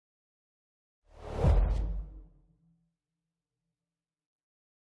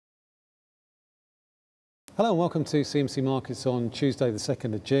Hello and welcome to CMC Markets on Tuesday the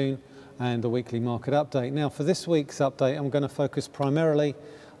 2nd of June and the weekly market update. Now for this week's update I'm going to focus primarily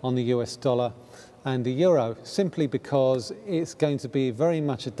on the US dollar and the euro, simply because it's going to be very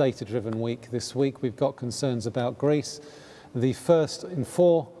much a data-driven week this week. We've got concerns about Greece, the first in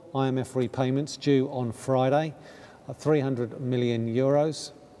 4 IMF repayments due on Friday, 300 million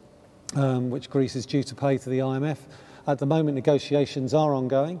euros, which Greece is due to pay to the IMF. At the moment negotiations are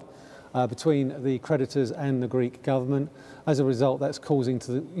ongoing between the creditors and the Greek government. As a result, that's causing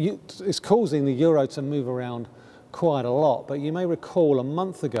the euro to move around quite a lot. But you may recall a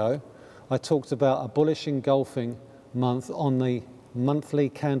month ago I talked about a bullish engulfing month on the monthly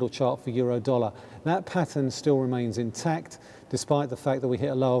candle chart for euro dollar. That pattern still remains intact despite the fact that we hit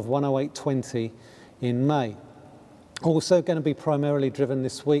a low of 108.20 in May. Also going to be primarily driven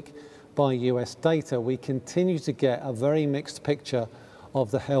this week by US data. We continue to get a very mixed picture of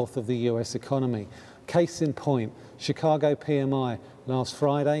the health of the US economy. Case in point, Chicago PMI last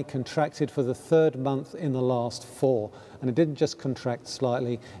Friday contracted for the 3rd month in the last 4. And it didn't just contract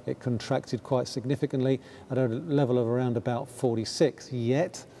slightly, it contracted quite significantly at a level of around about 46.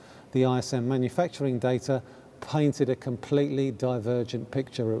 Yet, the ISM manufacturing data painted a completely divergent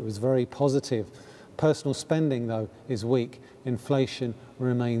picture. It was very positive. Personal spending, though, is weak. Inflation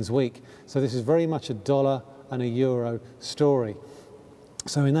remains weak. So this is very much a dollar and a euro story.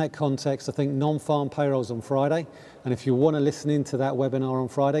 So in that context, I think non-farm payrolls on Friday, and if you want to listen into that webinar on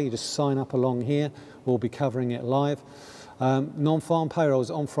Friday, you just sign up along here. We'll be covering it live. Non-farm payrolls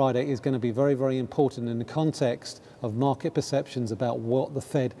on Friday is going to be very, very important in the context of market perceptions about what the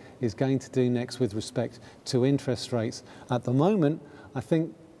Fed is going to do next with respect to interest rates. At the moment, I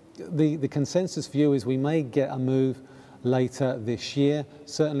think the consensus view is we may get a move later this year,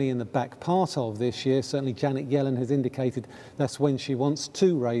 certainly in the back part of this year. Certainly Janet Yellen has indicated that's when she wants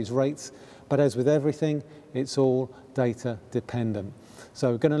to raise rates, but as with everything, it's all data dependent.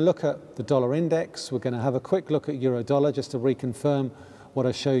 So we're going to look at the dollar index, we're going to have a quick look at euro dollar just to reconfirm what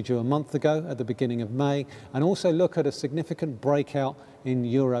I showed you a month ago at the beginning of May, and also look at a significant breakout in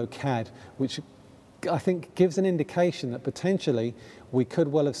EURCAD, which I think gives an indication that potentially we could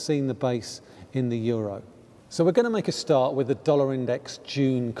well have seen the base in the euro. So we're going to make a start with the dollar index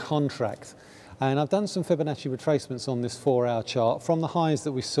June contract. And I've done some Fibonacci retracements on this 4-hour chart from the highs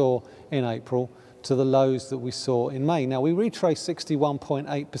that we saw in April to the lows that we saw in May. Now we retraced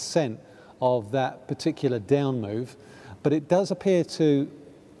 61.8% of that particular down move, but it does appear to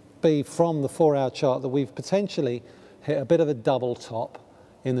be from the 4-hour chart that we've potentially hit a bit of a double top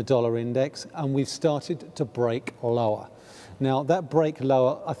in the dollar index, and we've started to break lower. Now that break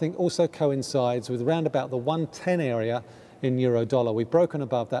lower I think also coincides with around about the 110 area in euro dollar. We've broken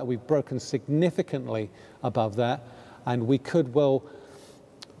above that, we've broken significantly above that, and we could well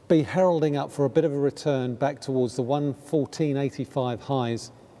be heralding up for a bit of a return back towards the 114.85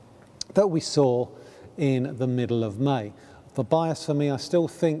 highs that we saw in the middle of May. The bias for me, I still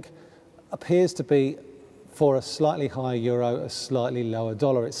think, appears to be for a slightly higher euro, a slightly lower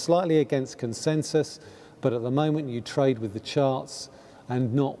dollar. It's slightly against consensus, but at the moment you trade with the charts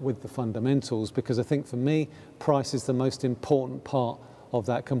and not with the fundamentals, because I think for me price is the most important part of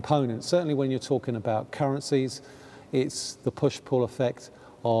that component. Certainly when you're talking about currencies, it's the push-pull effect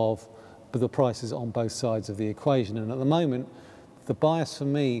of the prices on both sides of the equation. And at the moment the bias for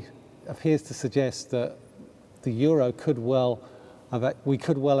me appears to suggest that the euro we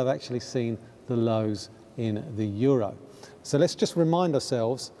could well have actually seen the lows in the euro. So let's just remind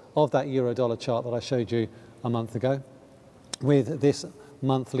ourselves of that euro dollar chart that I showed you a month ago with this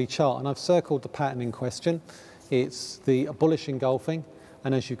monthly chart, and I've circled the pattern in question. It's the bullish engulfing,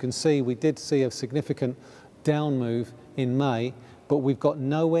 and as you can see we did see a significant down move in May, but we've got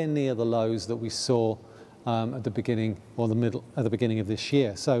nowhere near the lows that we saw at the beginning or the middle at the beginning of this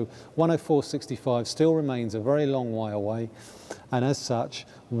year. So 104.65 still remains a very long way away, and as such,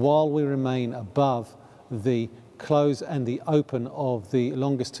 while we remain above the close and the open of the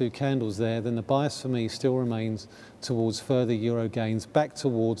longest 2 candles there, then the bias for me still remains towards further euro gains back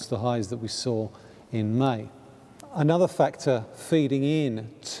towards the highs that we saw in May. Another factor feeding in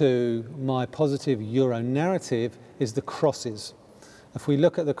to my positive euro narrative is the crosses. If we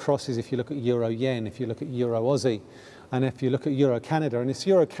look at the crosses, if you look at euro yen, if you look at euro Aussie, and if you look at euro Canada, and it's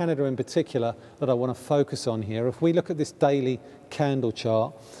euro Canada in particular that I want to focus on here. If we look at this daily candle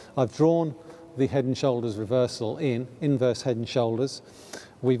chart, I've drawn the head and shoulders reversal in, inverse head and shoulders.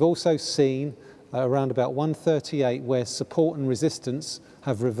 We've also seen around about 138 where support and resistance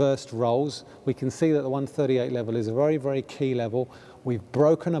have reversed roles. We can see that the 138 level is a very, very key level. We've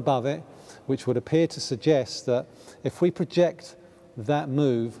broken above it, which would appear to suggest that if we project that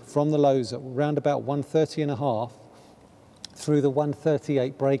move from the lows at around about 130.5 through the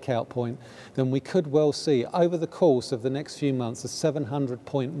 138 breakout point, then we could well see over the course of the next few months a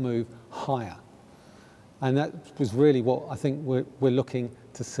 700-point move higher. And that was really what I think we're looking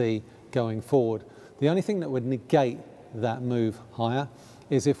to see going forward. The only thing that would negate that move higher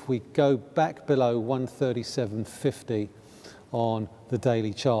is if we go back below 137.50 on the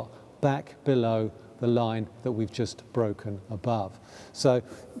daily chart, back below the line that we've just broken above. So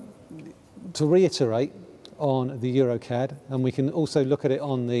to reiterate on the EURCAD, and we can also look at it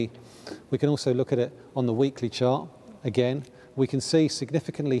on the weekly chart again. We can see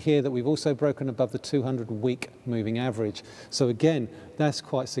significantly here that we've also broken above the 200-week moving average. So again, that's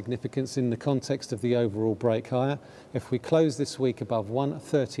quite significant in the context of the overall break higher. If we close this week above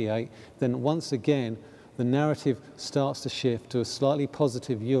 138, then once again, the narrative starts to shift to a slightly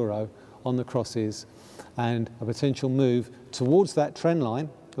positive euro on the crosses and a potential move towards that trend line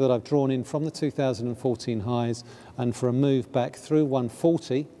that I've drawn in from the 2014 highs, and for a move back through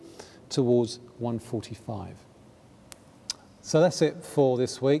 140 towards 145. So that's it for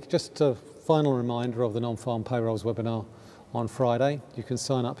this week. Just a final reminder of the non-farm payrolls webinar on Friday. You can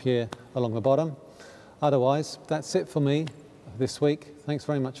sign up here along the bottom. Otherwise, that's it for me this week. Thanks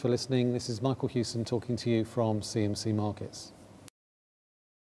very much for listening. This is Michael Hewson talking to you from CMC Markets.